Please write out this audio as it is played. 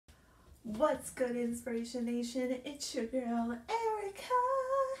What's good, Inspiration Nation? It's your girl, Erica,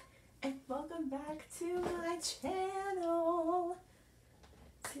 and welcome back to my channel.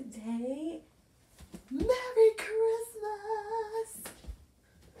 Today, Merry Christmas!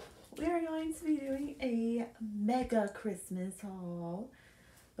 We are going to be doing a mega Christmas haul.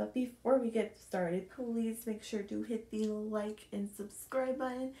 But before we get started, please make sure to hit the like and subscribe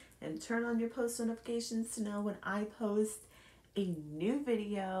button and turn on your post notifications to know when I post a new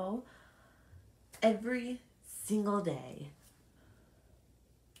video every single day,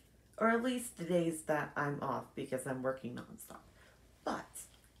 or at least the days that I'm off because I'm working nonstop. But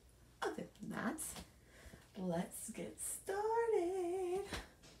other than that, let's get started.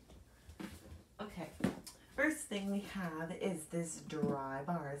 Okay, first thing we have is this dry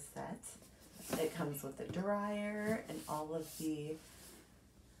bar set. It comes with a dryer and all of the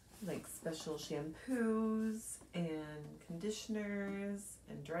like special shampoos and conditioners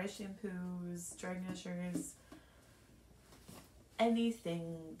and dry shampoos, dry conditioners,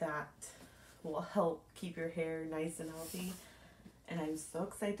 anything that will help keep your hair nice and healthy. And I'm so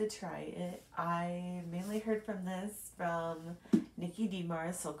excited to try it. I mainly heard from this from Nikki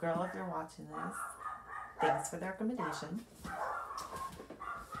DeMars, so girl, if you're watching this, thanks for the recommendation.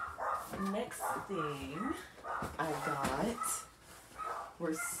 Next thing I got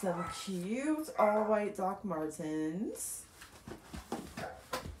were some cute all white Doc Martens.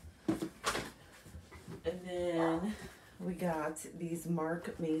 And then we got these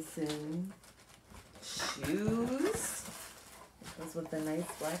Mark Mason shoes. Goes with a nice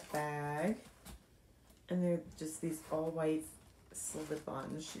black bag. And they're just these all white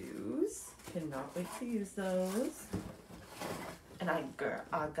slip-on shoes. Cannot wait to use those. And I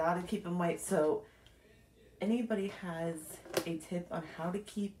gotta keep them white, so anybody has a tip on how to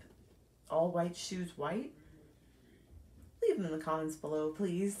keep all white shoes white, leave them in the comments below,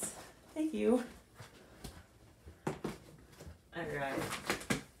 please. Thank you. Alright.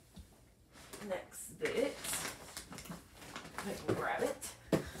 Next bit. I can grab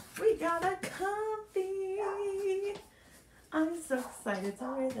it. We got a comfy. I'm so excited to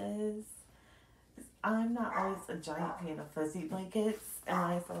wear this. I'm not always a giant fan of fuzzy blankets, and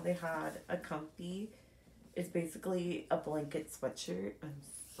when I saw they had a comfy, it's basically a blanket sweatshirt. I'm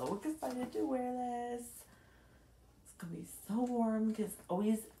so excited to wear this. It's gonna be so warm because it's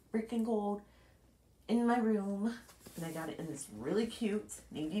always freaking cold in my room. And I got it in this really cute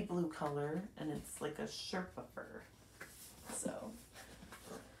navy blue color, and it's like a Sherpa fur. So,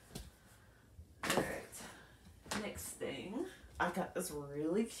 alright. Next thing, I got this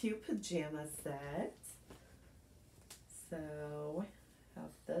really cute pajama set. So,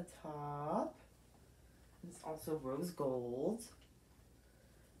 have the top. It's also rose gold.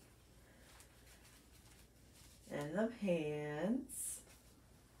 And the pants.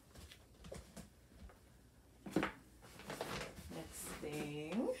 Next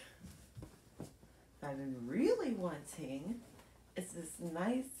thing I've been really wanting is this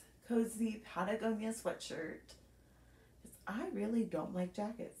nice, cozy Patagonia sweatshirt. I really don't like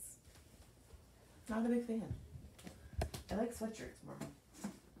jackets. Not a big fan. I like sweatshirts more.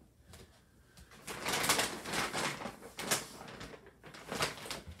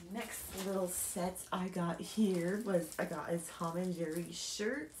 Next little set I got here was I got a Tom and Jerry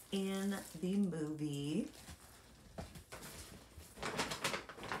shirt in the movie.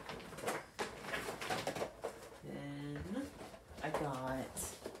 Then I got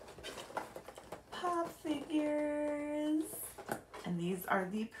pop figures, and these are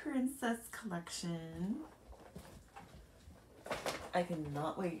the Princess Collection. I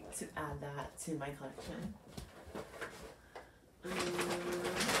cannot wait to add that to my collection.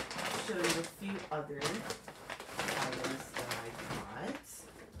 Show you a few other items that I got.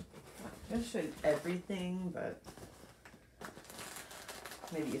 I'm going to show you everything, but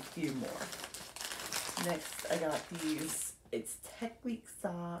maybe a few more. Next, I got these. It's Tech Week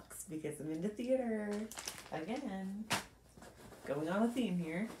socks because I'm in the theater. Again, going on a theme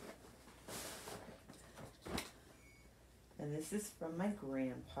here. And this is from my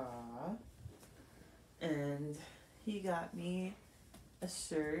grandpa. And he got me a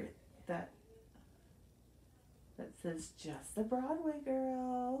shirt that says "Just a Broadway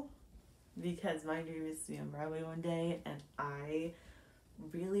Girl" because my dream is to be on Broadway one day, and I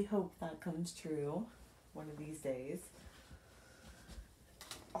really hope that comes true one of these days.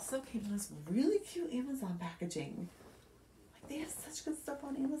 Also came in this really cute Amazon packaging. Like, they have such good stuff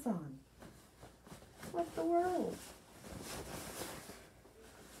on Amazon. What the world?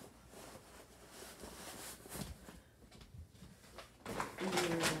 And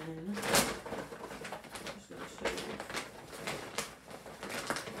then, I'm just going to show you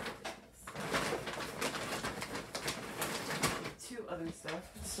and stuff.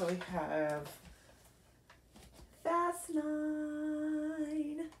 So we have Fast 9.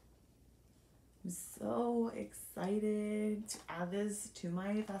 I'm so excited to add this to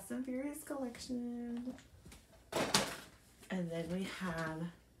my Fast and Furious collection. And then we have,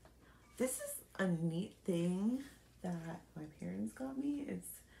 this is a neat thing that my parents got me. It's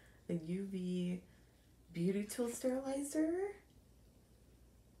the UV Beauty Tool Sterilizer.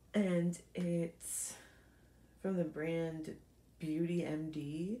 And it's from the brand Beauty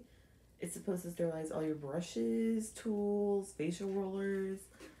MD. It's supposed to sterilize all your brushes, tools, facial rollers,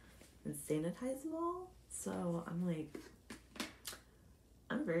 and sanitize them all. So I'm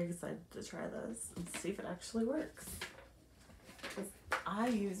very excited to try this and see if it actually works. Because I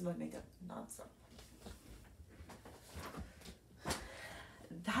use my makeup nonstop.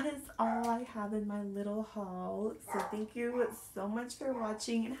 That is all I have in my little haul. So thank you so much for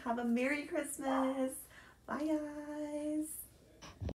watching and have a Merry Christmas. Bye guys.